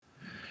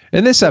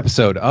In this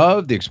episode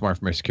of the Exploring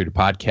Information Security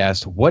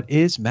Podcast, what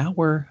is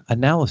malware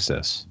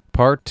analysis?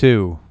 Part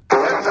 2.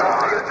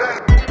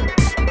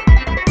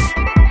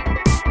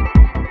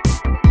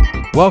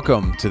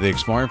 Welcome to the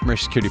Exploring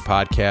Information Security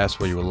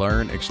Podcast, where you will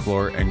learn,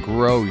 explore, and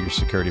grow your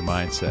security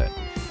mindset.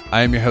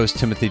 I am your host,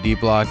 Timothy D.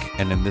 Block,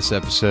 and in this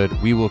episode,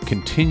 we will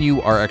continue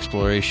our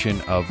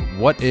exploration of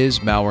what is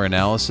malware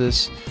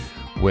analysis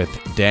with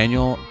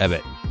Daniel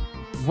Ebbett.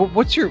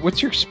 What's your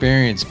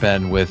experience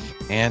been with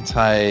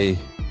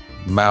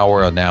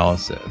anti-malware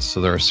analysis? So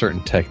there are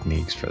certain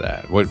techniques for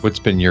that. What's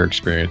been your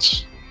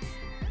experience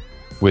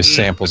with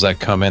samples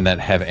that come in that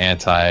have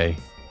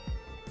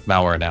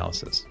anti-malware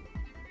analysis?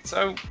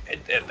 So,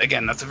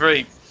 again, that's a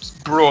very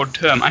broad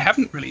term. I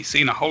haven't really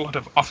seen a whole lot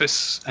of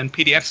Office and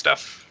PDF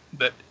stuff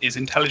that is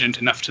intelligent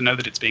enough to know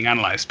that it's being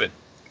analyzed, but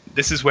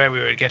this is where we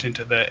would get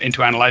into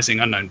analyzing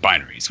unknown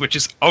binaries, which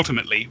is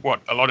ultimately what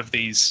a lot of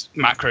these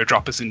macro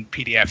droppers and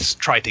PDFs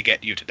try to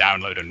get you to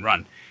download and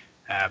run.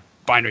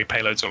 Binary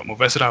payloads are a lot more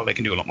versatile. They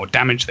can do a lot more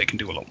damage. They can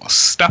do a lot more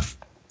stuff,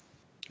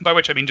 by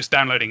which I mean just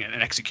downloading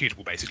an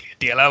executable, basically, a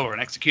DLL or an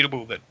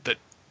executable that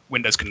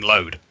Windows can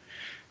load.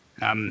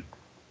 And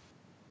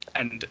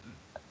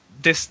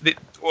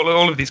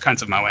all of these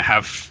kinds of malware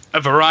have a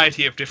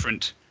variety of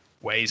different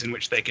ways in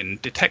which they can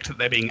detect that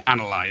they're being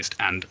analyzed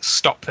and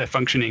stop their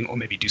functioning or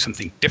maybe do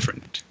something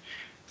different.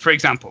 For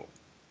example,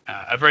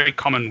 a very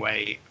common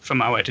way for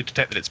malware to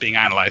detect that it's being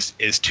analyzed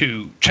is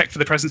to check for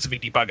the presence of a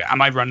debugger.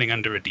 Am I running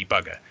under a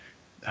debugger?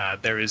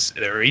 There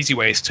are easy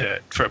ways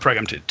for a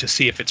program to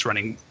see if it's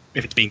being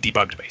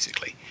debugged,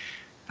 basically.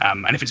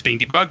 And if it's being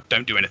debugged,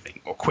 don't do anything,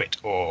 or quit,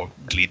 or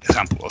delete the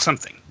sample, or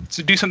something.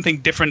 So do something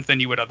different than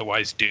you would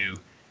otherwise do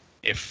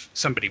if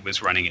somebody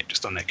was running it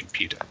just on their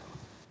computer.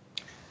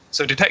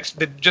 So just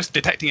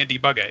detecting a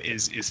debugger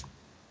is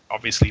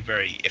obviously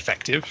very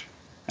effective.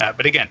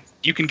 But again,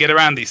 you can get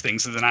around these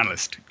things as an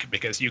analyst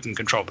because you can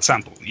control the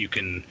sample. You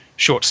can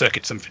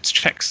short-circuit some of its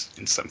checks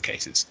in some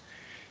cases.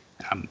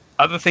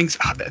 Other things,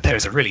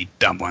 there's a really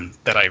dumb one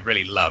that I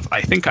really love.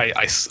 I think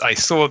I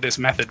saw this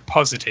method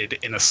posited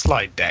in a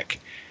slide deck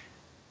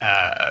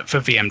for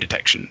VM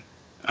detection.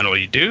 And all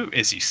you do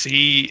is you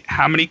see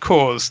how many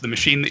cores the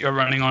machine that you're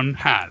running on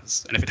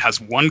has. And if it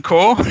has one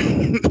core,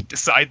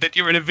 decide that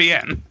you're in a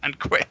VM and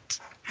quit.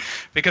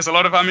 Because a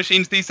lot of our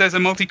machines these days are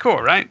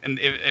multi-core, right? And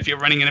if you're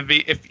running in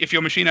if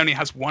your machine only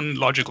has one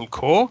logical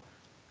core,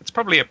 it's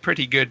probably a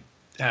pretty good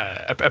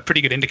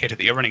indicator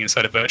that you're running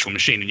inside a virtual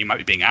machine and you might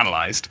be being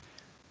analyzed.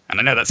 And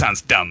I know that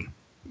sounds dumb,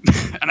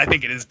 and I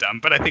think it is dumb,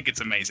 but I think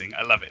it's amazing.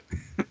 I love it.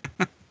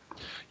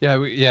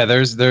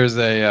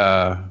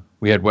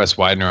 We had Wes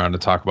Widener on to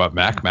talk about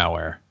Mac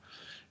malware,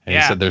 and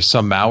he said there's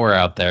some malware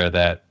out there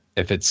that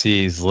if it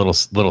sees little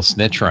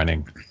snitch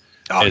running,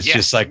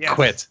 just like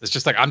quit. It's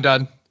just like, I'm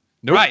done.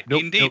 Nope, right,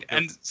 nope, indeed. Nope.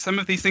 And some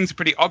of these things are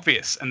pretty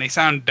obvious, and they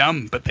sound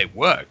dumb, but they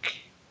work.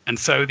 And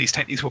so these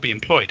techniques will be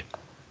employed.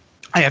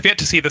 I have yet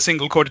to see the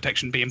single core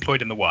detection be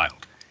employed in the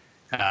wild,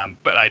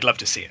 but I'd love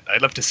to see it.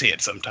 I'd love to see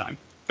it sometime.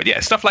 But yeah,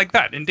 stuff like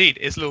that, indeed,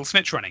 is little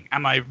snitch running.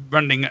 Am I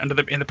running in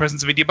the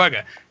presence of a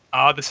debugger?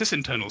 Are the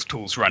sysinternals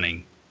tools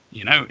running?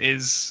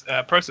 Is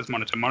process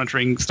monitor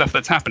monitoring stuff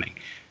that's happening?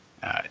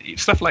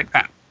 Stuff like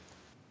that.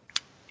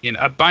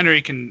 A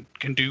binary can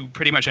do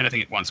pretty much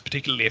anything it wants,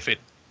 particularly if it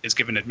is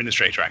given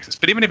administrator access.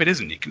 But even if it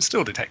isn't, it can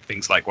still detect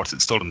things like what's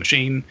installed on the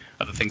machine,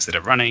 other things that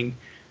are running,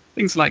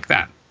 things like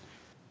that.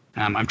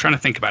 I'm trying to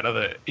think about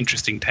other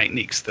interesting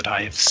techniques that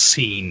I have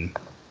seen.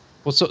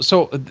 Well,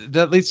 so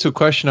that leads to a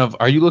question of,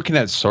 are you looking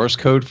at source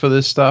code for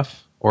this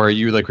stuff? Or are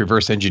you like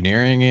reverse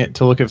engineering it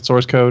to look at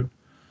source code?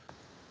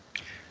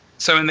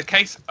 So in the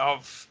case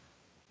of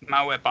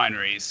malware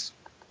binaries,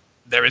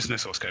 there is no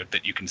source code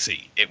that you can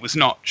see. It was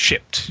not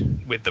shipped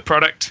with the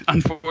product,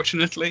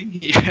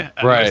 unfortunately.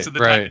 Right, most of the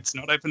time it's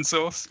not open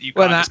source. You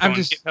well, can't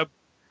just go on GitHub.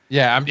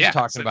 Yeah, I'm just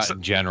talking about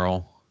in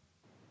general.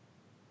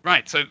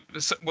 Right. So,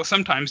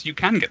 sometimes you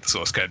can get the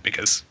source code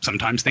because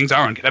sometimes things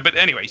are on GitHub. But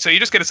anyway, so you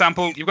just get a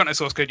sample. You've got no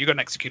source code. You've got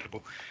an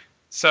executable.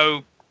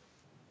 So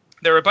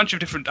there are a bunch of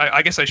different.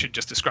 I guess I should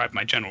just describe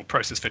my general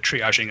process for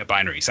triaging a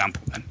binary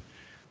sample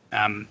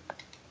then.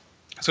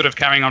 Sort of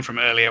carrying on from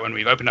earlier when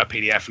we've opened our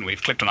PDF and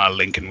we've clicked on our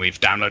link and we've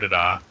downloaded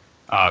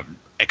our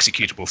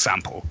executable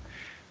sample.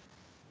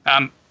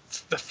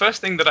 The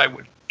first thing that I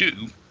would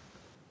do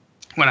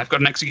when I've got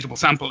an executable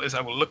sample is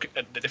I will look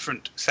at the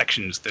different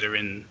sections that are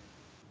in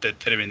the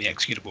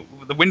executable.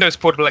 The Windows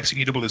portable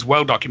executable is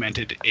well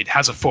documented. It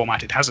has a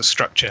format, it has a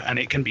structure, and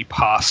it can be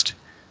parsed.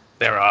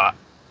 There are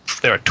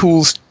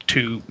tools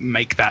to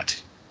make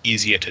that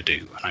easier to do,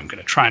 and I'm going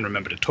to try and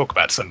remember to talk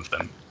about some of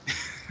them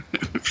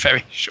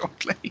very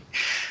shortly.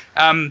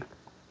 But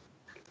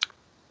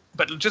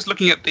just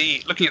looking at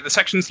the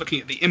sections, looking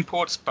at the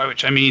imports, by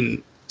which I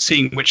mean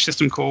seeing which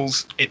system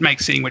calls it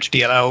makes, seeing which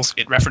DLLs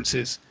it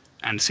references,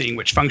 and seeing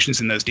which functions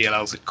in those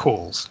DLLs it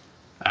calls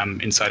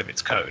inside of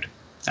its code.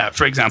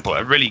 For example,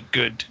 a really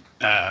good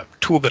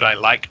tool that I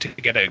like to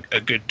get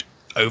a good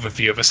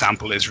overview of a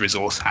sample is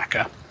Resource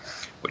Hacker,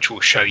 which will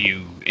show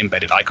you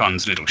embedded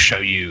icons, and it'll show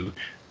you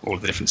all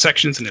of the different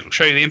sections, and it'll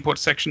show you the import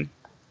section.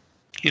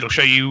 it'll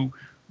show you.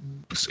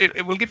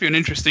 It will give you an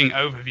interesting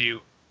overview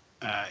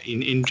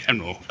in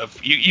general of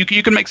you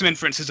can make some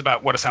inferences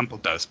about what a sample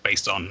does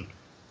based on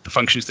the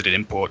functions that it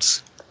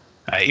imports,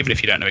 even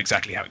if you don't know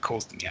exactly how it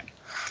calls them yet.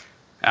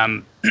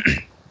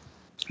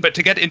 But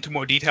to get into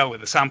more detail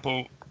with a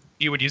sample,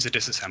 you would use a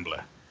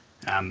disassembler.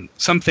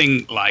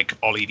 Something like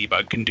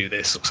OllyDebug can do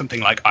this, or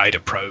something like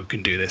IDA-Pro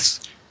can do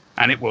this,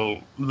 and it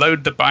will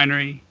load the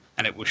binary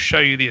and it will show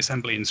you the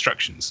assembly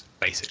instructions,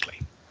 basically.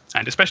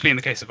 And especially in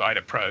the case of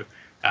IDA-Pro,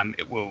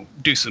 it will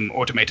do some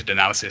automated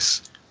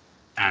analysis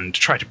and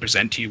try to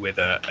present you with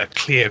a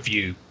clear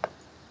view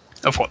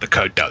of what the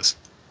code does.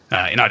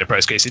 In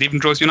IDA-Pro's case, it even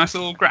draws you a nice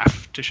little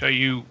graph to show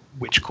you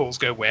which calls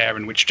go where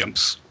and which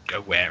jumps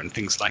go where and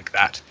things like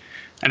that.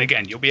 And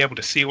again, you'll be able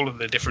to see all of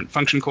the different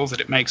function calls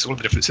that it makes, all of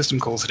the different system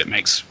calls that it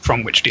makes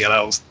from which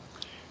DLLs.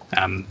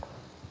 And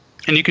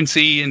you can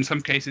see, in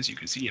some cases, you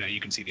can see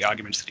the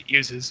arguments that it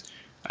uses.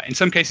 In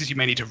some cases, you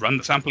may need to run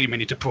the sample. You may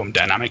need to perform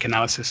dynamic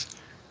analysis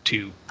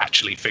to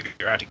actually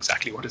figure out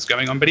exactly what is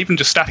going on. But even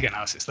just static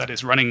analysis, that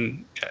is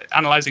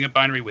analyzing a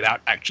binary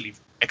without actually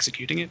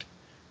executing it,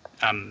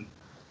 can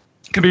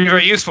be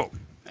very useful.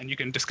 And you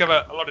can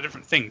discover a lot of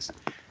different things.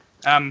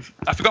 I've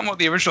forgotten what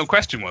the original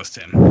question was,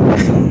 Tim,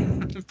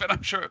 but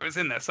I'm sure it was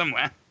in there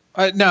somewhere.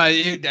 No,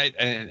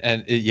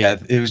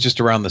 it was just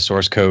around the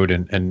source code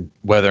and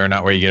whether or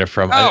not where you get it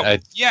from. I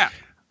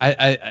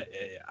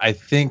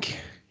think,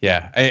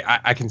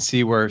 I can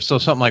see where, so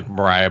something like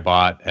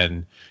MariahBot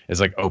and is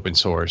like open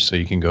source, so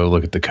you can go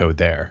look at the code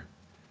there.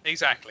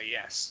 Exactly,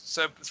 yes.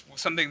 So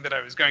something that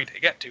I was going to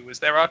get to was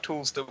there are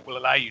tools that will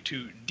allow you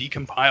to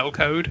decompile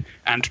code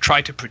and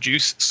try to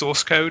produce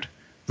source code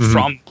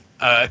from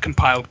a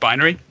compiled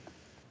binary.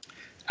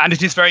 And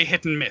it is very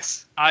hit and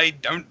miss. I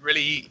don't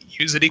really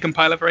use a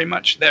decompiler very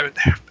much. There are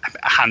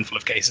a handful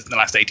of cases in the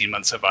last 18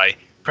 months have I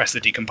pressed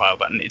the decompile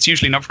button. It's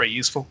usually not very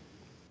useful.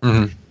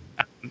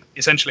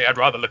 Essentially, I'd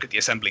rather look at the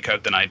assembly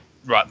code than I'd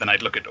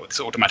look at this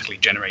automatically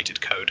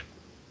generated code.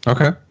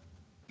 Okay.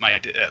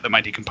 That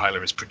my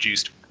decompiler has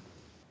produced.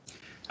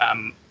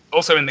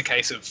 Also, in the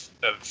case of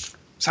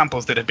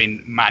samples that have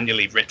been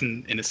manually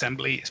written in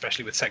assembly,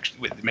 especially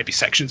with maybe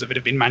sections of it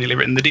have been manually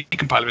written, the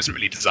decompiler isn't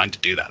really designed to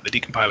do that. The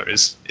decompiler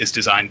is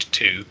designed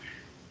to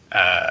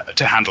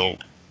handle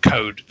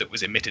code that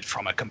was emitted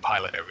from a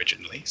compiler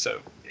originally. So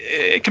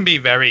it can be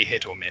very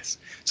hit or miss.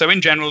 So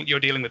in general,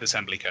 you're dealing with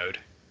assembly code,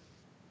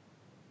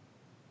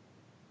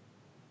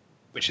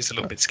 which is a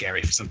little bit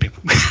scary for some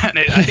people. And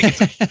I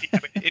think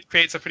it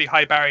creates a pretty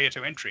high barrier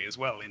to entry as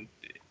well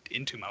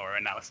into malware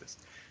analysis.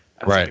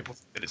 Right. Some people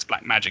think that it's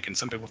black magic, and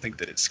some people think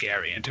that it's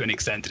scary, and to an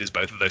extent, it is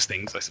both of those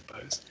things, I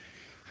suppose.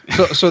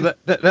 So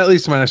that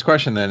leads to my next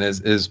question. Then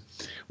is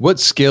what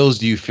skills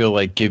do you feel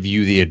like give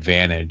you the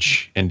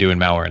advantage in doing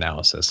malware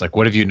analysis? Like,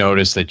 what have you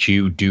noticed that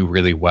you do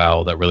really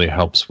well that really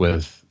helps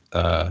with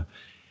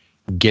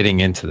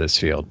getting into this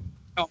field?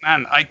 Oh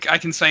man, I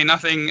can say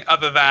nothing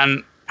other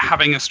than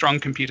having a strong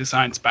computer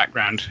science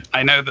background.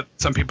 I know that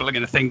some people are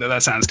going to think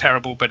that sounds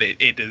terrible, but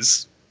it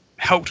has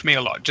helped me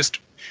a lot. Just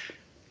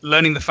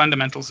learning the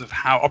fundamentals of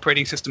how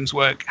operating systems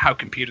work, how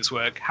computers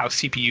work, how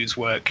CPUs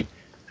work,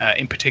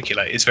 in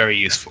particular, is very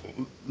useful.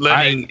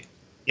 Learning,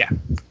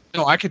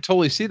 No, I could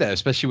totally see that,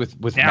 especially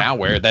with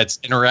malware that's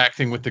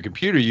interacting with the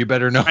computer. You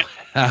better know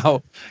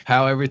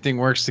how everything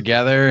works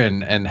together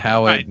and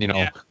how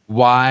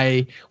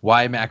why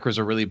macros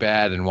are really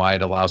bad and why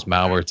it allows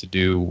malware to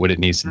do what it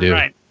needs to do.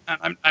 Right.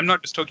 I'm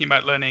not just talking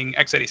about learning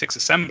x86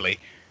 assembly,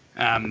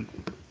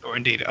 or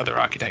indeed other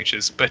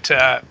architectures, but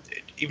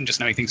even just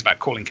knowing things about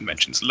calling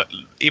conventions.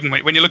 Even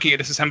when you're looking at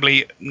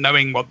disassembly,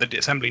 knowing what the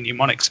assembly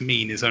mnemonics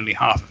mean is only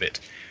half of it.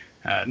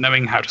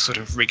 Knowing how to sort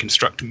of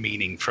reconstruct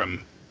meaning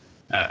from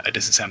a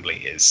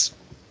disassembly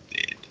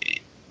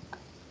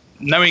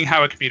knowing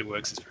how a computer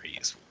works is very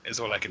useful, is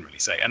all I can really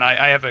say. And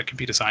I have a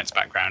computer science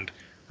background,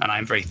 and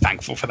I'm very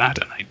thankful for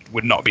that, and I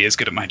would not be as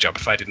good at my job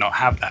if I did not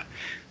have that.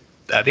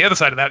 The other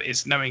side of that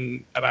is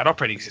knowing about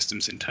operating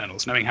systems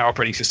internals, knowing how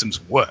operating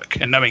systems work,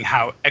 and knowing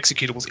how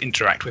executables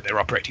interact with their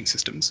operating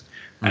systems.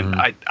 And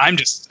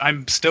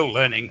I'm still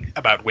learning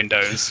about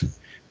Windows.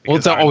 Well,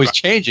 it's always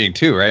changing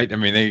too, right? I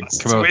mean, they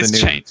come up with a new.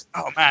 Change.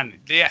 Oh man,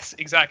 yes,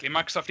 exactly.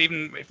 Microsoft,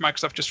 even if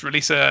Microsoft just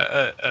release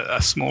a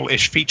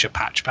small-ish feature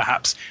patch,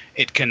 perhaps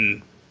it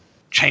can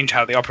change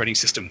how the operating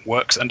system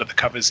works under the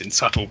covers in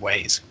subtle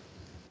ways.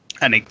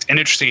 And an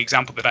interesting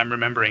example that I'm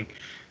remembering.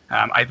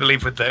 I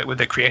believe with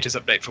the creators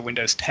update for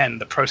Windows 10,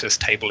 the process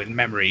table in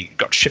memory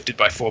got shifted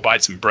by 4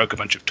 bytes and broke a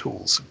bunch of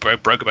tools,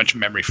 broke a bunch of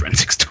memory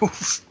forensics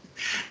tools.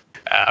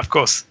 Of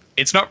course,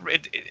 it's not.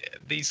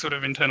 These sort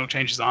of internal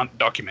changes aren't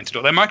documented,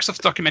 although Microsoft's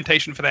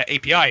documentation for their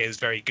API is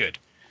very good.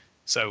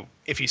 So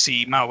if you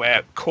see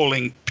malware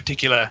calling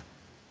particular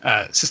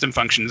system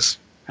functions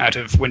out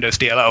of Windows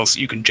DLLs,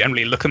 you can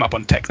generally look them up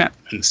on TechNet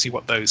and see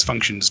what those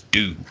functions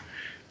do,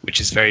 which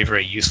is very,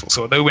 very useful.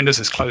 So although Windows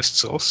is closed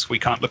source, we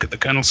can't look at the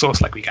kernel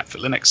source like we can for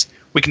Linux.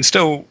 We can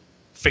still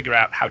figure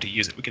out how to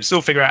use it. We can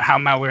still figure out how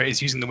malware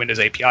is using the Windows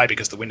API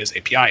because the Windows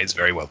API is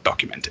very well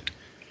documented.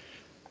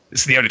 This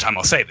is the only time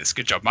I'll say this.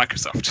 Good job,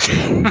 Microsoft.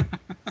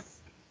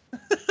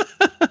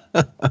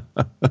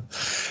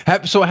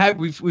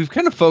 We've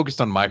kind of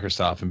focused on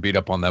Microsoft and beat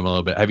up on them a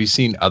little bit. Have you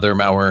seen other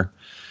malware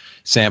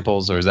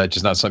samples, or is that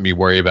just not something you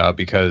worry about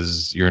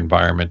because your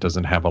environment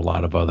doesn't have a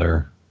lot of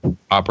other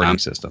operating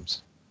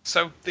systems?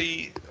 So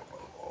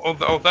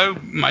although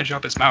my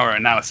job is malware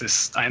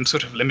analysis, I am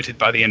sort of limited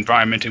by the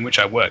environment in which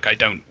I work. I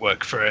don't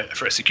work for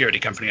a security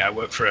company. I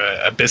work for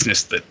a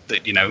business that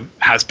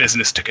has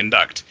business to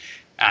conduct,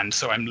 and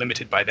so I'm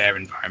limited by their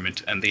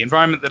environment. And the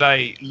environment that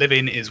I live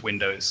in is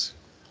Windows.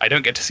 I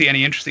don't get to see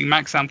any interesting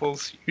Mac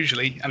samples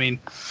usually. I mean,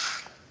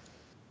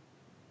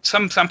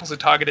 some samples are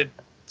targeted.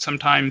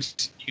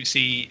 Sometimes you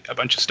see a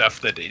bunch of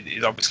stuff that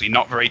is obviously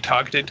not very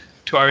targeted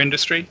to our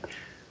industry,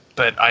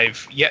 but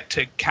I've yet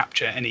to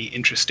capture any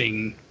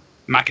interesting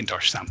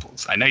Macintosh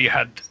samples. I know you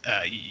had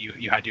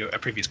a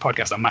previous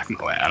podcast on Mac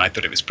malware, and I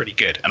thought it was pretty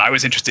good, and I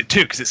was interested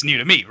too because it's new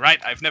to me, right?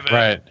 I've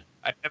never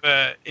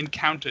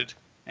encountered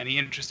any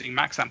interesting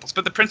Mac samples,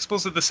 but the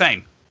principles are the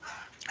same,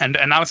 and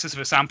analysis of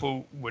a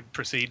sample would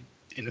proceed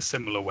in a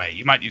similar way.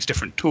 You might use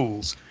different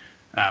tools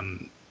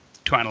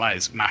to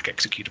analyze Mac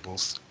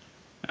executables,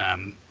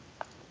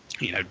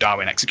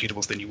 Darwin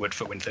executables than you would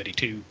for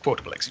Win32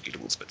 portable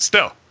executables, but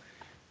still,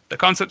 the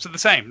concepts are the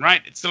same,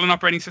 right? It's still an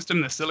operating system.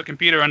 There's still a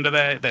computer under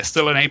there. There's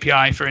still an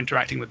API for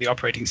interacting with the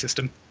operating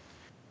system.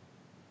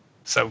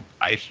 So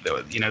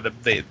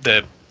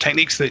the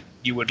techniques that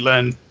you would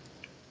learn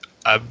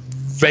are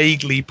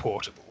vaguely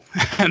portable,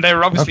 and there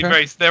are obviously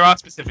there are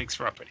specifics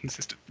for operating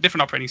system.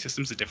 Different operating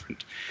systems are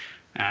different,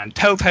 and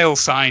telltale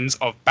signs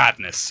of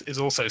badness is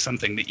also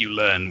something that you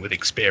learn with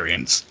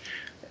experience.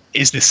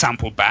 Is this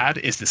sample bad?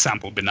 Is the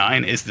sample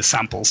benign? Is the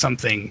sample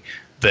something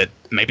that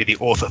maybe the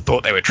author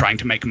thought they were trying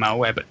to make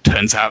malware, but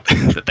turns out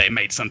that they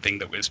made something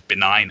that was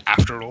benign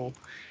after all?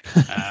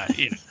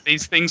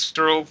 These things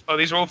are all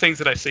things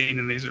that I've seen,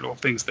 and these are all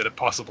things that are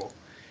possible.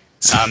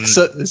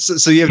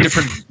 So you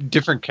have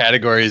different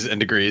categories and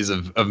degrees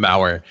of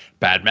malware: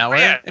 bad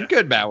malware and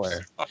good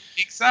malware.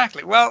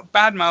 Exactly. Well,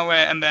 bad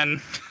malware, and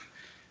then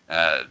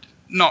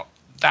not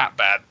that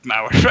bad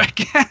malware, I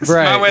guess.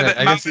 Malware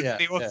that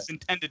the author's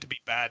intended to be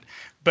bad,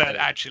 but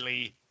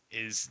actually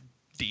is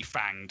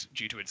defanged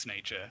due to its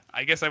nature.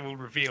 I guess I will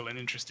reveal an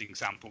interesting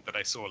sample that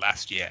I saw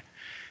last year.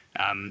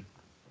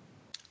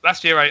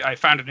 Last year, I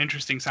found an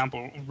interesting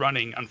sample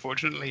running,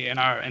 unfortunately, in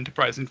our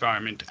enterprise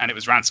environment, and it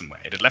was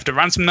ransomware. It had left a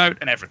ransom note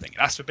and everything. It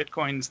asked for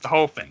bitcoins, the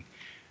whole thing.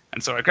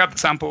 And so I grabbed the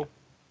sample,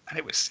 and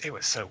it was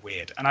so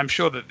weird. And I'm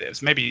sure that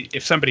there's maybe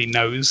if somebody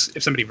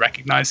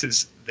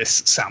recognizes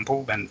this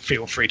sample, then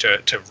feel free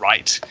to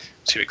write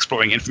to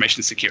Exploring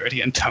Information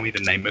Security and tell me the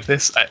name of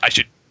this. I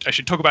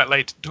should talk about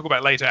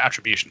later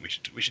attribution.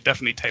 We should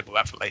definitely table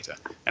that for later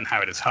and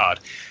how it is hard.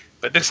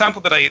 But this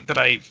sample that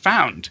I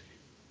found,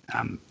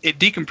 it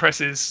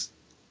decompresses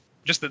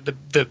just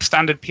the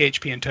standard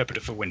PHP interpreter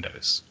for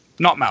Windows,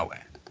 not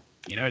malware.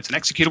 It's an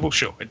executable,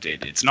 sure.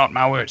 It's not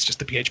malware, it's just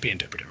the PHP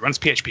interpreter. It runs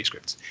PHP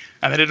scripts.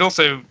 And then it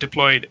also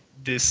deployed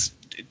this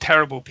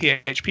terrible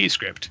PHP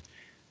script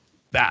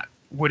that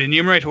would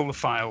enumerate all the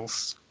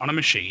files on a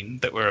machine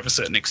that were of a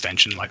certain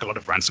extension, like a lot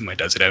of ransomware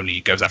does. It only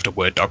goes after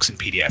Word docs and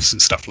PDFs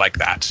and stuff like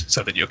that,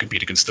 so that your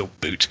computer can still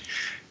boot.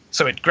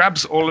 So it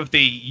grabs all of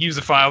the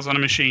user files on a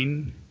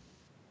machine,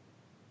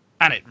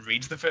 and it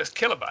reads the first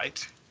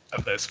kilobyte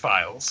of those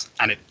files,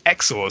 and it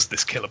XORs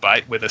this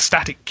kilobyte with a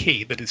static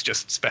key that is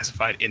just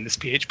specified in this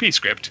PHP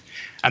script,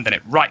 and then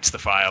it writes the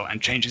file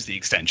and changes the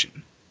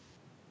extension.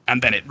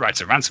 And then it writes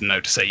a ransom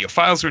note to say your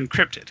files are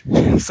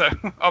encrypted. So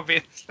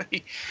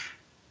obviously,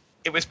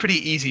 it was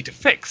pretty easy to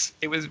fix.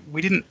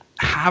 We didn't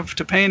have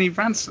to pay any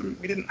ransom.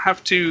 We didn't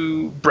have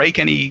to break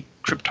any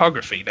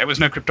cryptography. There was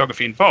no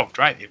cryptography involved,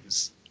 right? It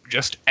was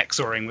just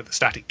XORing with a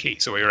static key.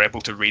 So we were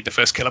able to read the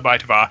first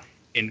kilobyte of our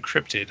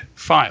encrypted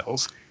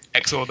files,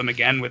 XOR them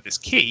again with this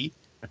key,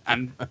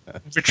 and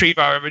retrieve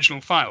our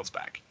original files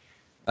back.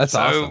 That's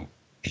awesome.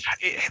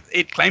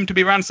 It claimed to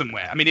be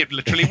ransomware. I mean, it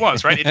literally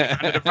was, right? It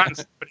demanded a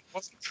ransom, but it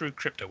wasn't true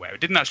cryptoware.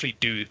 It didn't actually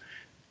do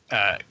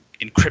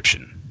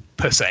encryption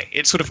per se.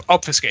 It sort of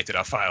obfuscated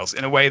our files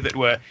in a way that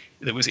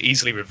was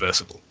easily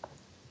reversible.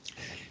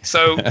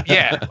 So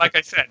yeah, like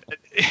I said,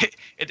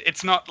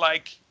 it's not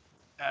like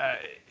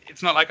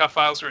our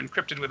files were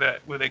encrypted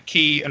with a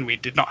key, and we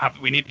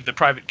needed the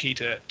private key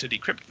to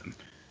decrypt them.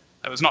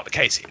 That was not the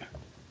case here.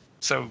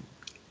 So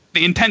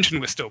the intention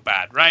was still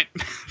bad, right?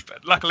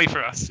 But luckily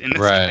for us, in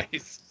this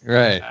case,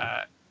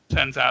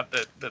 turns out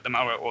that the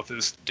malware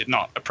authors did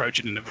not approach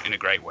it in a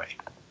great way.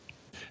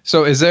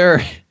 So has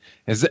there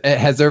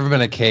ever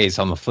been a case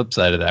on the flip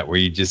side of that where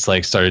you just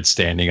started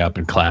standing up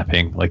and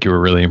clapping, like you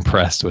were really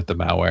impressed with the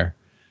malware?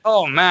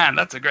 Oh man,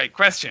 that's a great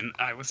question.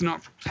 I was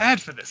not prepared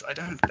for this. I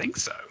don't think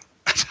so.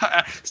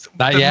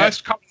 Not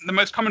yet? The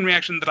most common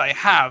reaction that I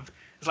have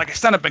is I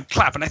stand up and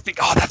clap, and I think,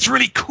 oh, that's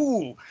really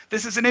cool.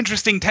 This is an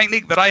interesting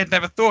technique that I had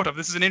never thought of.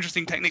 This is an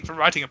interesting technique for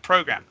writing a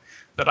program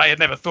that I had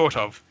never thought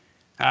of.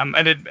 And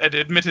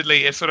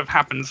admittedly, it sort of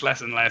happens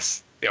less and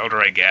less. the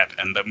older I get,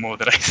 and the more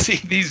that I see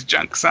these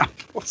junk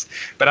samples.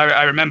 But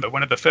I remember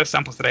one of the first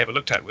samples that I ever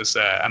looked at was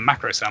a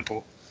macro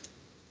sample,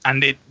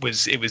 and it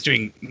was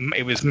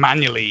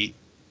manually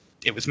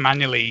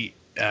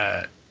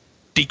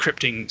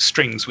decrypting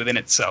strings within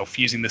itself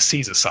using the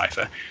Caesar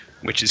cipher,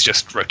 which is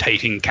just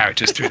rotating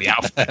characters through the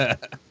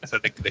alphabet. So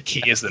the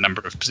key is the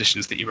number of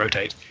positions that you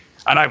rotate.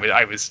 And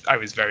I was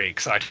very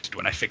excited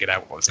when I figured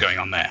out what was going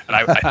on there. And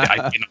I'd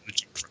been on the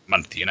job for a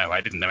month,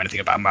 I didn't know anything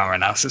about malware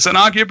analysis, and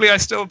arguably I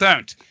still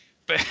don't.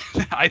 But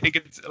I think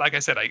it's, like I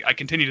said, I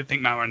continue to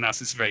think malware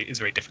analysis is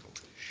very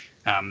difficult.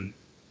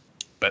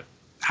 But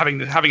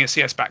having a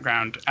CS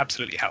background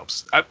absolutely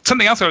helps.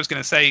 Something else I was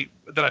going to say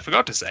that I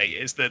forgot to say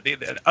is that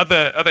the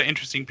other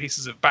interesting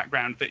pieces of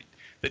background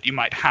that you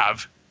might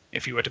have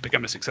if you were to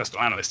become a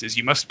successful analyst is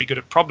you must be good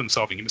at problem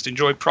solving. You must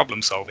enjoy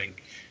problem solving.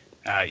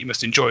 You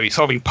must enjoy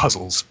solving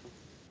puzzles.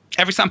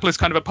 Every sample is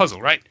kind of a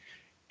puzzle, right?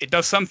 It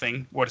does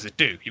something. What does it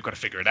do? You've got to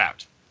figure it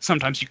out.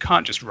 Sometimes you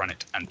can't just run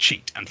it and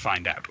cheat and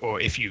find out. Or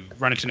if you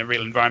run it in a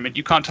real environment,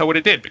 you can't tell what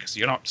it did because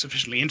you're not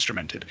sufficiently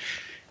instrumented.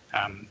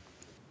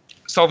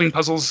 Solving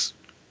puzzles,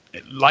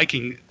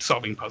 liking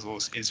solving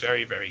puzzles is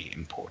very, very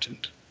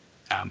important.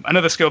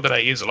 Another skill that I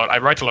use a lot, I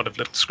write a lot of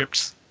little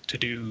scripts to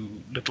do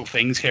little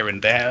things here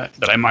and there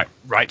that I might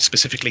write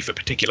specifically for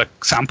particular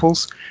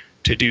samples,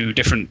 to do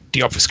different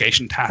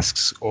deobfuscation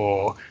tasks,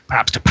 or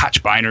perhaps to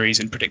patch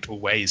binaries in predictable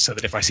ways so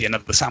that if I see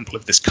another sample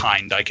of this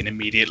kind, I can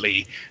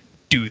immediately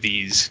do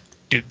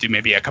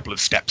maybe a couple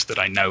of steps that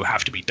I know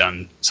have to be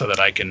done so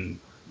that I can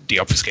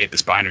deobfuscate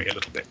this binary a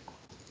little bit.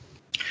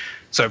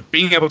 So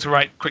being able to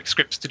write quick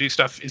scripts to do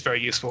stuff is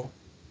very useful.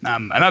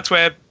 And that's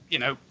where,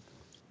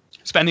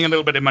 spending a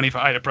little bit of money for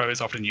IDA Pro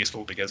is often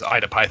useful because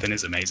IDA Python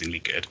is amazingly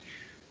good.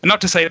 And not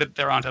to say that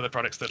there aren't other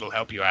products that will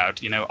help you out.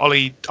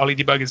 Ollie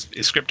Debug is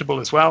scriptable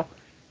as well,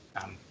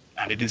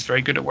 and it is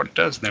very good at what it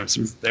does. There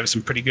are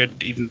some pretty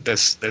good. Even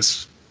there's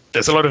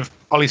a lot of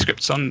Ollie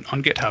scripts on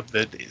GitHub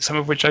that some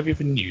of which I've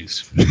even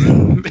used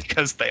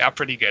because they are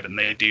pretty good and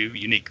they do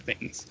unique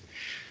things.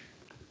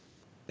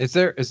 Is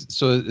there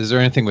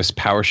anything with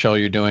PowerShell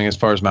you're doing as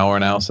far as malware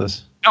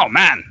analysis? Oh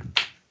man,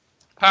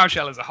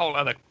 PowerShell is a whole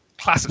other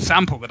class of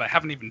sample that I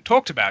haven't even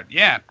talked about.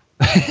 Yeah.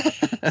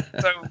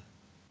 So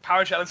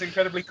PowerShell is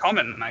incredibly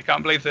common, and I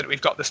can't believe that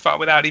we've got this far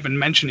without even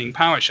mentioning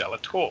PowerShell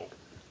at all.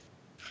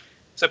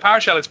 So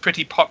PowerShell is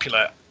pretty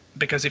popular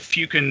because if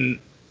you can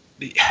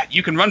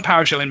run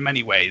PowerShell in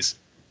many ways.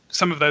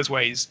 Some of those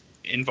ways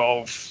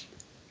involve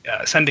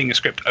sending a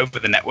script over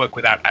the network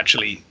without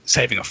actually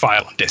saving a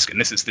file on disk, and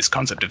this is this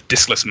concept of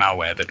diskless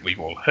malware that we've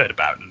all heard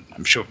about, and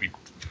I'm sure we've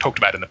talked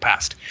about in the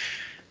past.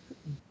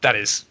 That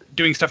is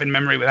doing stuff in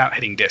memory without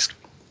hitting disk.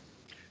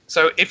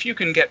 So if you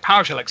can get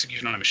PowerShell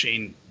execution on a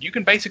machine, you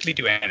can basically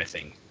do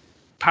anything.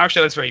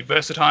 PowerShell is very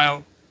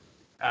versatile,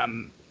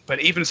 but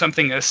even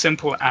something as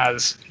simple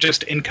as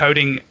just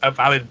encoding a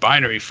valid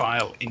binary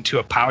file into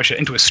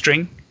a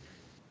string,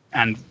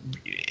 and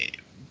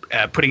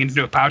putting it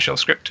into a PowerShell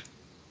script,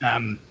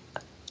 and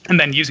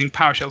then using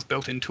PowerShell's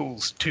built-in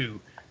tools to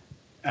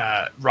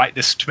write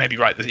this,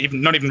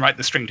 even not write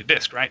the string to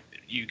disk, right?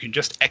 You can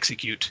just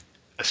execute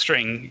a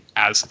string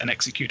as an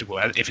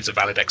executable, if it's a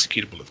valid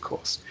executable, of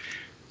course.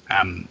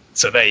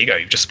 So there you go.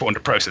 You've just spawned a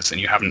process and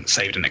you haven't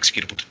saved an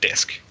executable to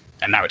disk.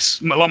 And now it's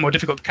a lot more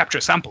difficult to capture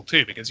a sample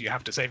too, because you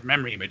have to save a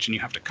memory image and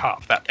you have to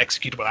carve that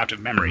executable out of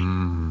memory.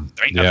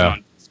 There ain't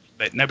nothing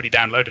on. Nobody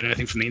downloaded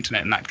anything from the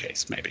internet in that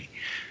case, maybe.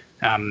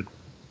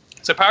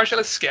 So PowerShell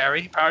is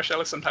scary.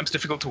 PowerShell is sometimes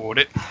difficult to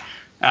audit.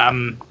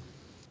 And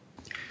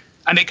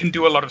it can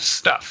do a lot of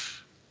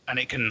stuff. And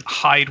it can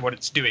hide what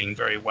it's doing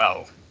very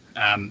well.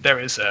 There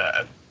is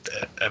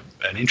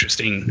an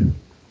interesting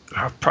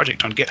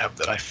project on GitHub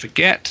that I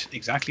forget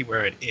exactly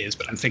where it is,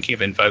 but I'm thinking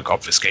of invoke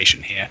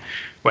obfuscation here,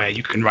 where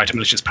you can write a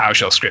malicious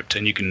PowerShell script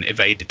and you can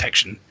evade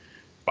detection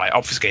by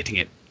obfuscating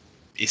it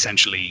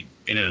essentially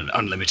in an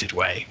unlimited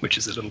way, which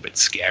is a little bit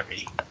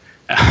scary.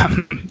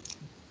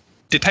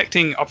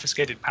 Detecting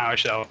obfuscated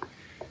PowerShell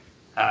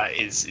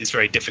is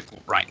very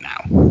difficult right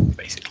now,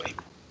 basically.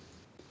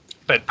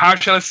 But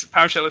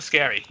PowerShell is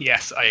scary.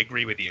 Yes, I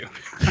agree with you.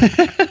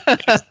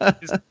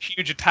 It's a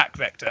huge attack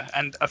vector,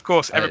 and of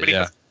course everybody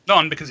has it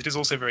on because it is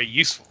also very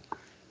useful.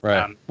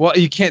 Right. Well,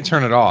 you can't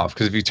turn it off,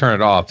 because if you turn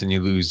it off, then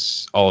you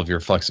lose all of your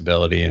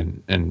flexibility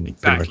and exactly.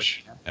 Pretty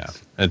much. Yeah.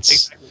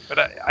 Exactly.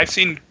 But I've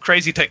seen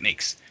crazy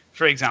techniques.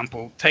 For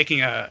example,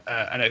 taking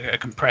a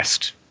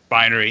compressed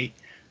binary,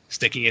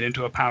 sticking it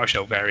into a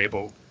PowerShell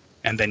variable,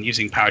 and then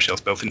using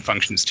PowerShell's built-in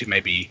functions to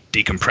maybe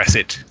decompress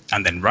it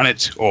and then run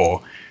it,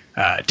 or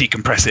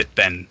decompress it,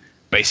 then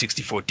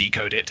base64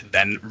 decode it,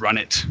 then run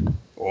it,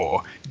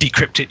 or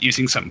decrypt it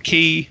using some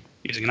key,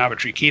 using an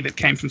arbitrary key that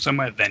came from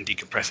somewhere, then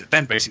decompress it,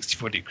 then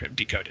base64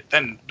 decode it,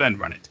 then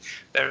run it.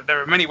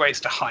 There are many ways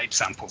to hide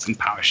samples in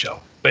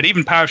PowerShell, but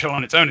even PowerShell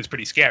on its own is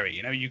pretty scary.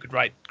 You could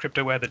write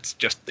cryptoware that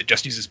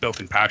just uses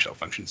built-in PowerShell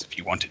functions if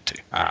you wanted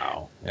to.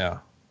 Wow. Yeah.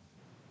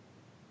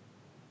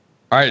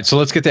 All right, so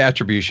let's get to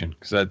attribution,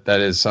 because that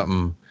is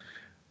something.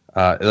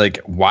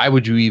 Why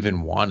would you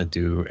even want to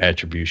do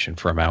attribution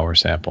for a malware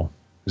sample?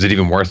 Is it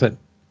even worth it?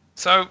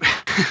 So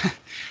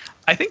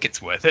I think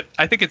it's worth it.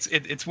 I think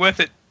it's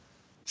worth it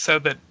so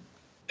that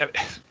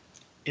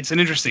it's an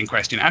interesting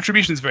question.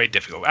 Attribution is very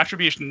difficult.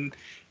 Attribution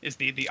is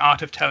the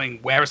art of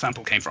telling where a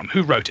sample came from,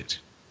 who wrote it.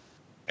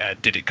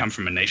 Did it come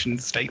from a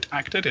nation-state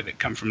actor? Did it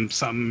come from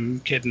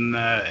some kid in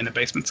a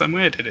basement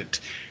somewhere?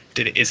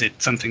 Is it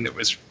something that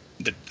was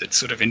that's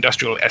sort of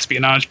industrial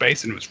espionage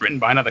based and was written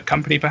by another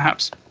company,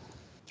 perhaps?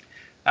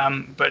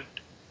 But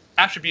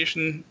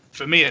attribution,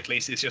 for me at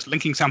least, is just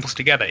linking samples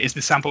together. Is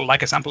this sample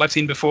like a sample I've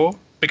seen before?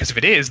 Because if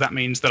it is, that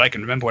means that I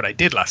can remember what I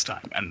did last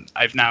time, and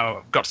I've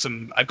got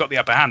the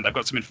upper hand. I've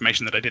got some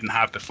information that I didn't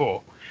have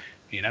before.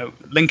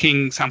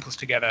 Linking samples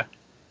together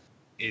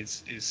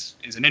is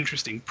an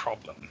interesting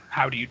problem.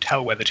 How do you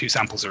tell whether two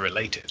samples are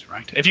related,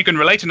 right? If you can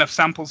relate enough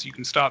samples, you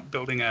can start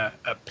building a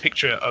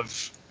picture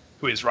of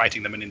who is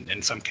writing them. And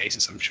in some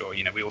cases, I'm sure,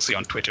 we all see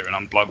on Twitter and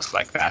on blogs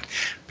like that,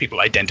 people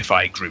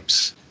identify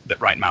groups that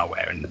write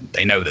malware, and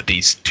they know that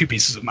these two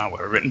pieces of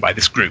malware are written by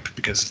this group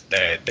because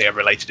they are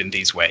related in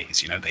these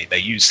ways. They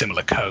use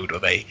similar code, or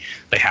they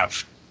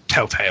have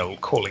telltale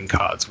calling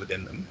cards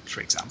within them,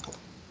 for example.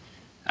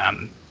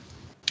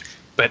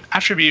 But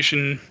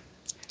attribution,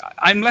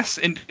 I'm less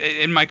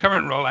in my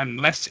current role. I'm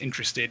less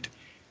interested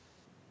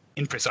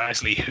in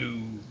precisely who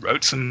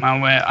wrote some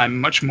malware. I'm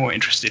much more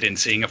interested in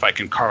seeing if I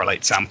can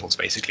correlate samples,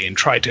 basically, and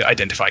try to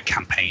identify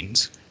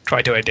campaigns,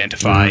 try to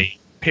identify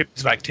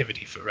periods of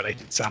activity for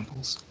related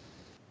samples.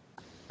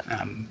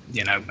 And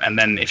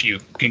then if you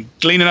can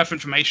glean enough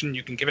information,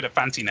 you can give it a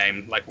fancy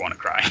name like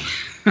WannaCry.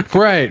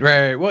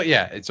 Right. Well,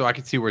 yeah. So I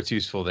can see where it's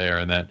useful there,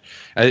 and that,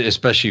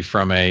 especially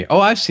from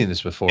I've seen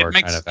this before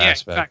kind of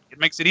aspect. Exactly. It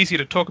makes it easy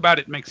to talk about.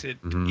 It makes it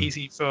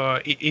easy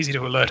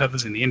to alert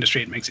others in the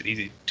industry. It makes it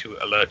easy to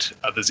alert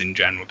others in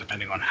general,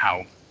 depending on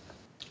how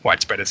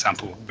widespread a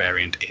sample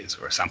variant is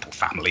or a sample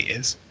family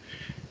is.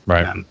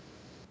 Right.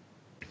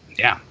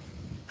 Yeah.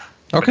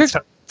 Okay. It's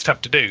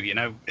tough to do,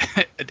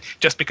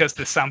 Just because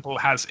the sample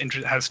has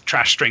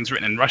trash strings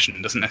written in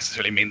Russian doesn't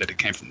necessarily mean that it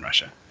came from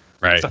Russia.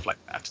 Right. Stuff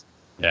like that.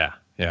 Yeah.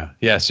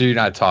 So you're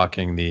not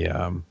talking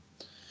the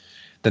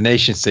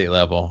nation state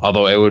level,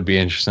 although it would be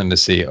interesting to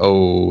see.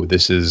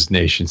 This is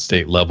nation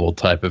state level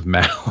type of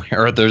malware.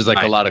 Or there's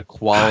a lot of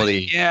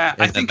quality in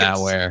the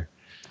malware.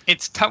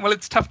 It's tough. Well,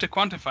 it's tough to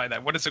quantify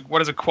that. What is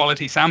a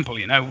quality sample?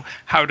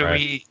 How do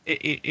we,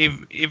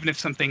 even if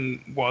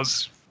something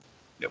was.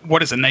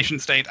 What is a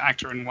nation-state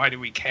actor, and why do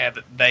we care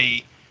that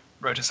they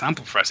wrote a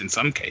sample for us? In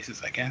some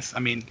cases, I guess. I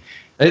mean,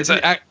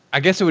 I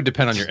guess it would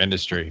depend on your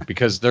industry,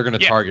 because they're going to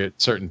target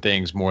certain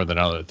things more than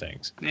other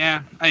things.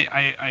 Yeah,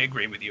 I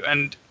agree with you.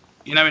 And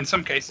in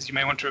some cases, you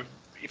may want to,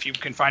 if you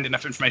can find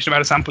enough information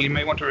about a sample, you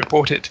may want to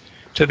report it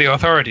to the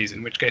authorities.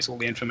 In which case, all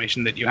the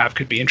information that you have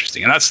could be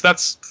interesting. And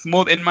that's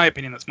more, in my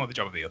opinion, that's more the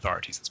job of the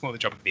authorities. It's more the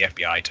job of the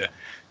FBI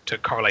to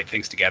correlate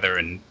things together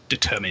and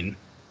determine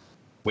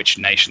which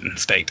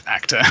nation-state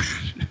actor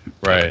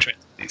perpetrated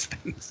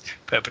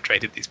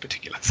these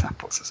particular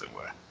samples, as it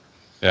were.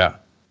 Yeah.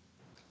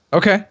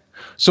 Okay.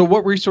 So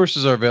what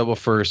resources are available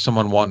for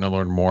someone wanting to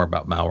learn more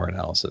about malware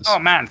analysis? Oh,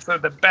 man. So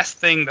the best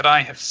thing that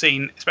I have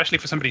seen, especially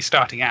for somebody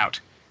starting out,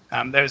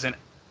 there's an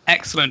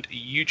excellent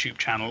YouTube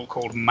channel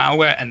called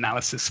Malware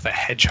Analysis for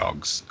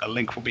Hedgehogs. A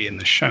link will be in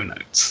the show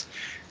notes.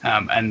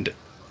 And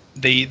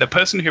the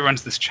person who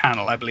runs this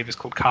channel, I believe, is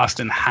called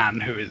Karsten Hahn,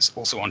 who is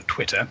also on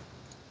Twitter.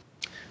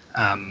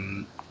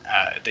 Also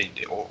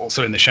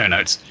in the show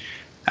notes,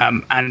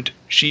 and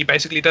she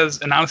basically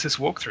does analysis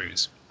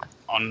walkthroughs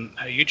on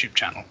her YouTube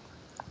channel.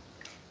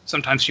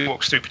 Sometimes she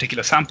walks through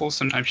particular samples,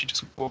 sometimes she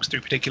just walks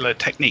through particular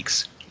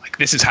techniques. Like,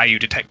 this is how you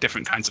detect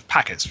different kinds of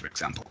packers, for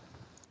example.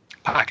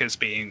 Packers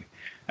being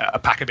a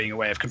packer being a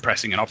way of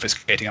compressing and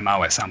obfuscating a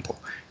malware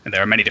sample, and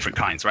there are many different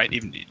kinds, right?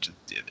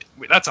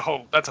 That's a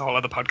whole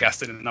other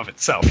podcast in and of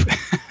itself.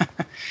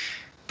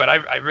 But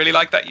I really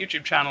like that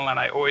YouTube channel, and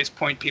I always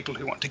point people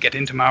who want to get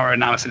into malware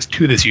analysis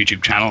to this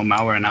YouTube channel,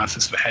 Malware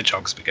Analysis for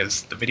Hedgehogs,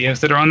 because the videos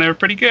that are on there are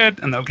pretty good,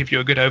 and they'll give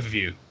you a good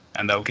overview,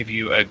 and they'll give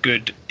you a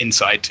good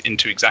insight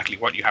into exactly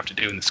what you have to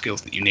do and the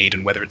skills that you need,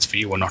 and whether it's for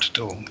you or not at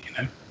all,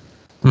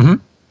 Mm-hmm.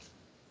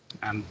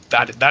 And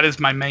that is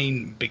my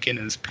main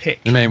beginner's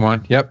pick. The main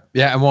one, yep.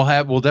 Yeah, and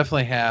we'll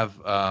definitely have,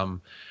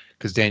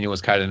 because Daniel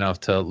was kind enough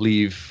to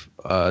leave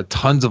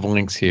tons of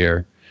links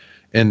here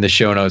in the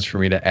show notes for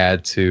me to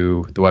add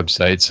to the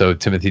website. So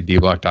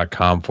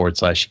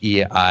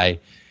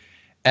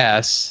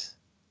timothydblock.com/EIS.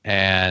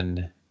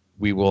 And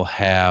we will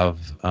have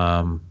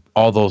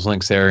all those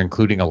links there,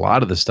 including a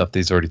lot of the stuff that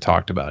he's already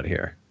talked about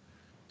here.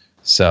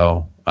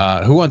 So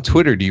who on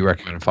Twitter do you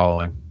recommend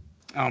following?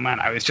 Oh, man,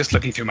 I was just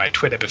looking through my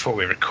Twitter before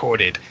we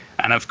recorded.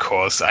 And, of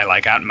course, I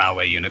like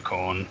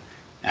 @MalwareUnicorn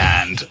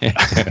and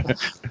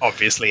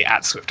obviously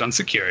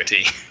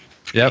 @SwiftOnSecurity.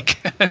 Yep.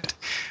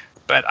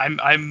 But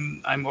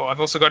I've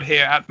also got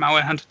here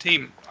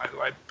 @MalwareHunterTeam,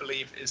 who I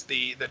believe is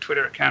the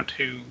Twitter account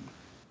who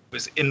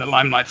was in the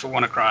limelight for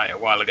WannaCry a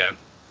while ago.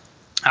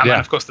 And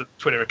of course the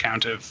Twitter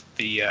account of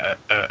the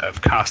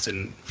of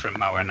Karsten from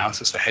Malware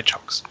Analysis for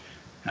Hedgehogs.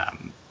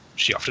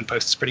 she often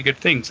posts pretty good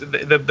things.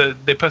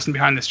 The person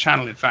behind this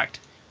channel, in fact,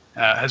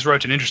 has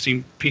wrote an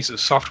interesting piece of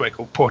software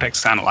called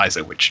Portex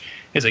Analyzer, which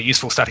is a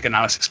useful static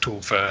analysis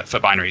tool for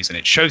binaries, and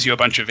it shows you a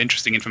bunch of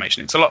interesting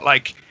information. It's a lot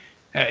like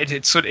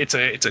it's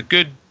a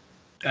good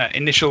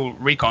initial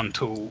recon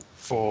tool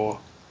for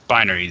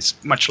binaries,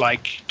 much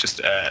like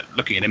just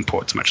looking at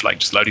imports, much like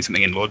just loading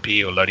something in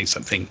LordP or loading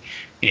something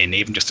in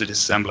even just a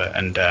disassembler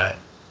and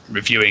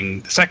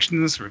reviewing the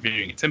sections,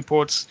 reviewing its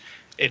imports.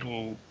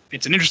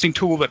 It's an interesting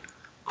tool that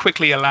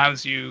quickly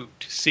allows you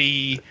to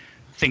see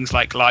things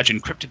like large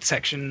encrypted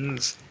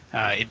sections.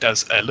 It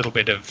does a little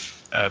bit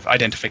of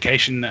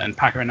identification and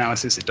packer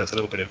analysis. It does a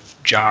little bit of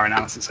jar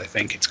analysis, I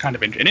think. It's kind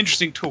of an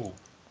interesting tool.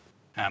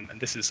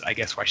 And this is, I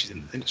guess, why she's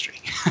in this industry.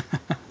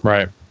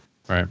 Right.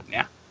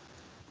 Yeah.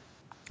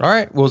 All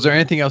right. Well, is there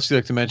anything else you'd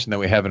like to mention that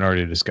we haven't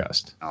already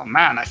discussed? Oh,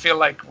 man, I feel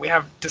like we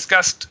have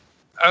discussed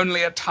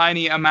only a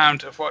tiny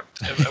amount of what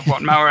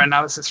malware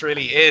analysis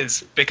really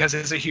is, because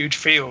it's a huge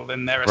field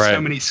and there are so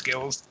many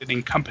skills it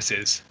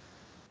encompasses.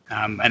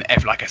 And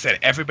like I said,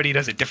 everybody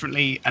does it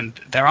differently, and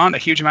there aren't a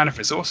huge amount of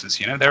resources.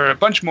 There are a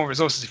bunch more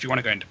resources if you want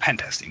to go into pen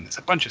testing. There's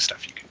a bunch of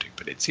stuff you can do,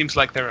 but it seems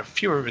like there are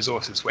fewer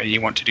resources when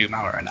you want to do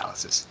malware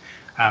analysis.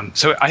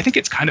 So I think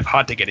it's kind of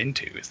hard to get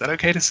into. Is that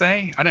okay to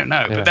say? I don't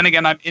know. Yeah. But then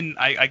again,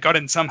 I got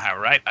in somehow,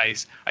 right?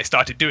 I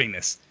started doing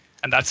this,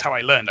 and that's how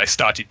I learned. I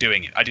started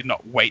doing it. I did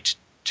not wait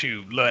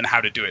to learn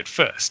how to do it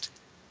first.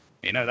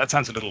 That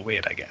sounds a little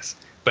weird, I guess.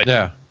 But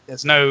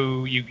there's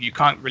no, you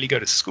can't really go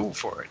to school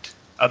for it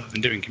other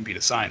than doing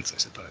computer science, I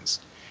suppose.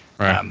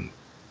 Right.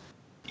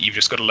 You've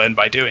just got to learn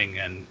by doing.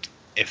 And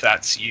if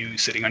that's you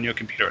sitting on your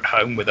computer at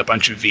home with a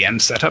bunch of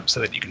VMs set up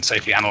so that you can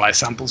safely analyze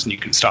samples and you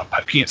can start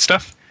poking at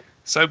stuff,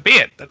 so be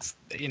it. That's,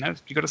 you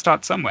got to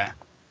start somewhere.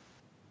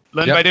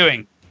 Learn by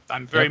doing.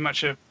 I'm very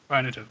much a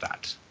proponent of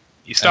that.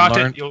 You start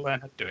it, you'll learn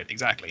how to do it.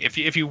 Exactly.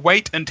 If you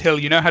wait until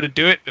you know how to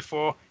do it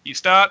before you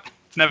start,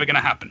 it's never going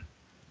to happen.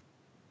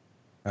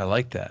 I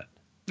like that.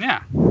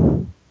 Yeah.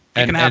 You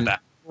can have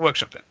that. We'll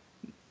workshop it.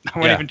 I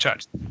won't even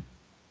charge.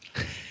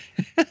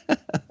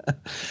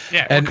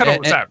 Yeah, we'll cut all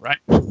this out, right?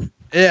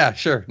 Yeah,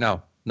 sure.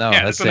 No,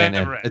 that's saying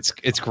it.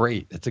 It's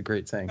great. It's a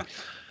great thing.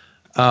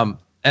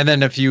 And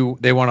then if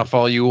they want to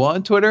follow you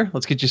on Twitter,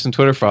 let's get you some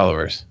Twitter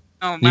followers.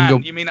 Oh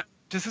man,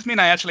 does this mean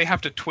I actually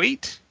have to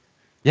tweet?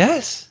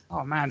 Yes.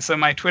 Oh man, so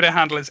my Twitter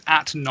handle is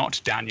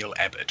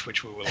 @NotDanielEbbett,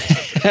 which we will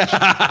also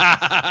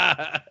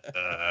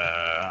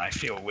I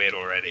feel weird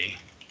already.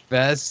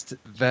 Best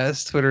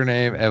Twitter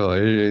name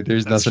ever.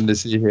 There's nothing to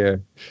see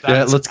here.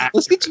 Yeah,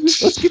 let's get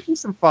you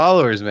some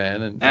followers,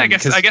 man. And I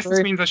guess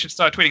this means I should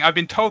start tweeting. I've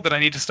been told that I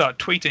need to start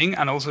tweeting,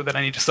 and also that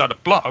I need to start a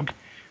blog,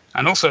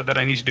 and also that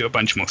I need to do a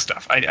bunch more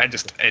stuff.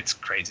 It's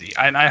crazy.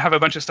 And I have a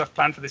bunch of stuff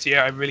planned for this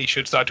year. I really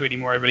should start tweeting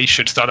more. I really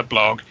should start a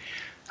blog.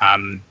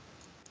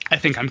 I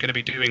think I'm going to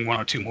be doing 1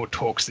 or 2 more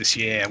talks this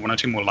year, 1 or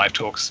 2 more live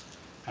talks,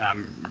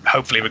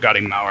 hopefully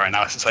regarding malware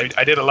analysis.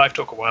 I did a live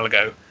talk a while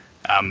ago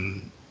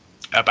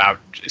about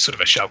sort of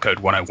a shellcode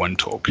 101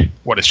 talk.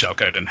 What is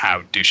shellcode and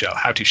how to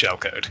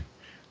shellcode?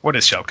 What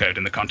is shellcode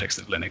in the context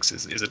of Linux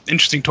is an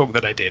interesting talk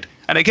that I did.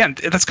 And again,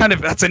 that's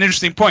an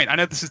interesting point. I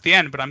know this is the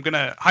end, but I'm going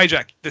to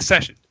hijack this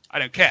session. I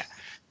don't care.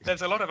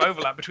 There's a lot of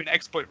overlap between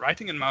exploit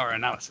writing and malware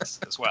analysis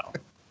as well.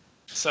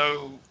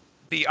 So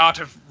the art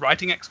of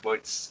writing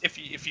exploits, if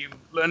you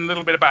learn a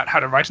little bit about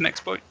how to write an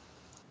exploit,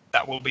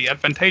 that will be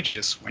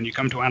advantageous when you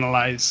come to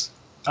analyze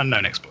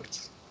unknown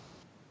exploits.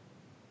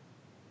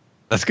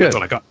 That's good. That's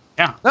all I got.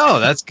 Yeah. No,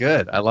 that's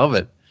good. I love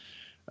it.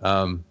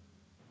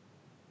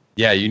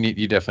 Yeah,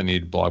 you definitely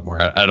need to blog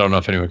more. I don't know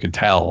if anyone can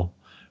tell,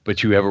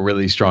 but you have a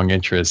really strong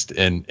interest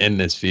in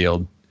this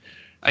field.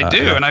 I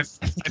do, and I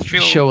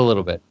feel show a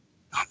little bit.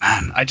 Oh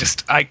man, I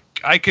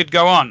could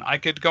go on. I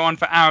could go on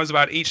for hours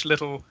about each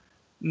little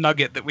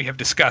nugget that we have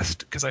discussed,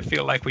 because I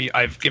feel like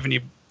I've given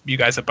you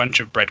guys a bunch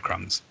of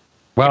breadcrumbs.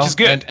 Well, which is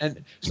good.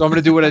 And so I'm going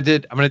to do what I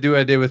did. I'm going to do what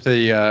I did with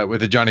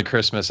the Johnny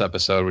Christmas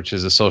episode, which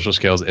is the social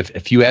skills.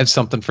 If you have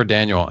something for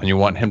Daniel and you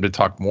want him to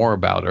talk more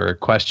about, or a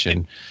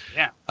question,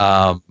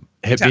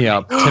 hit me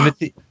up,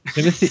 Timothy.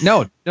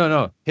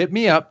 No. Hit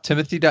me up,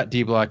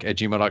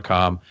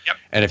 timothy.dblock@gmail.com. Yep.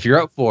 And if you're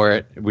up for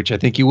it, which I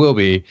think you will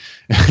be,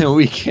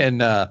 we can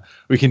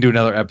do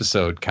another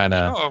episode, kind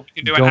of. Oh, we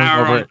can do an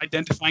hour on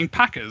identifying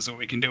packers, or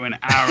we can do an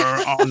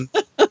hour on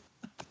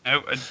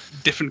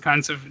different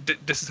kinds of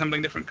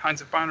disassembling different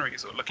kinds of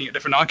binaries, or looking at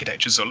different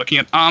architectures, or looking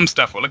at ARM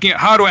stuff, or looking at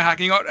hardware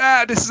hacking, or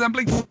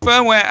disassembling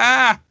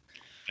firmware.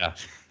 Yeah.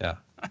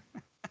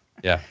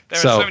 There are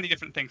so many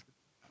different things.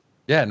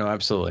 Yeah, no,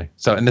 absolutely.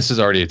 So, and this is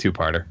already a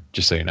 2-parter,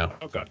 just so you know.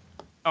 Oh god.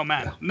 Oh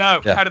man.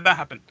 No. Yeah. How did that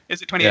happen?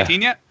 Is it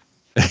 2018 yet?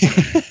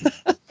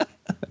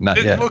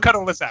 Not yet. We'll cut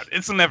all this out.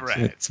 It'll never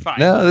end. It's fine.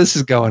 No, this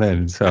is going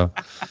in. So,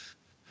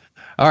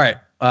 all right.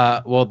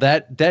 Well,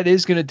 that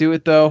is going to do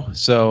it, though.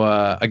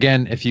 So,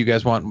 again, if you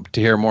guys want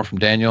to hear more from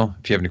Daniel,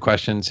 if you have any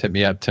questions, hit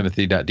me up,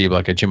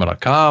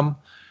 timothy.dblock@gmail.com.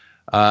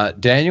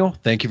 Daniel,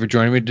 thank you for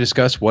joining me to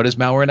discuss what is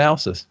malware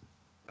analysis.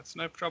 That's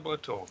no trouble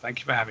at all. Thank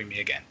you for having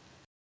me again.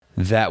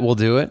 That will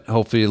do it.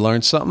 Hopefully you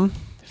learned something.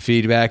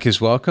 Feedback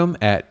is welcome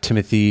at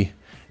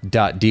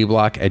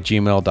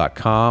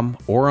timothy.dblock@gmail.com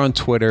or on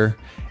Twitter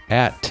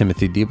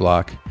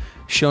 @TimothyDblock.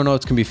 Show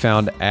notes can be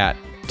found at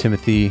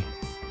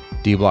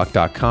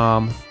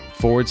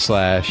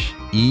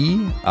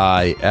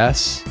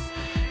timothydblock.com/EIS.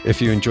 If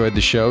you enjoyed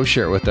the show,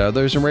 share it with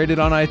others and rate it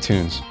on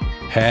iTunes.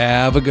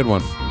 Have a good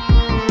one.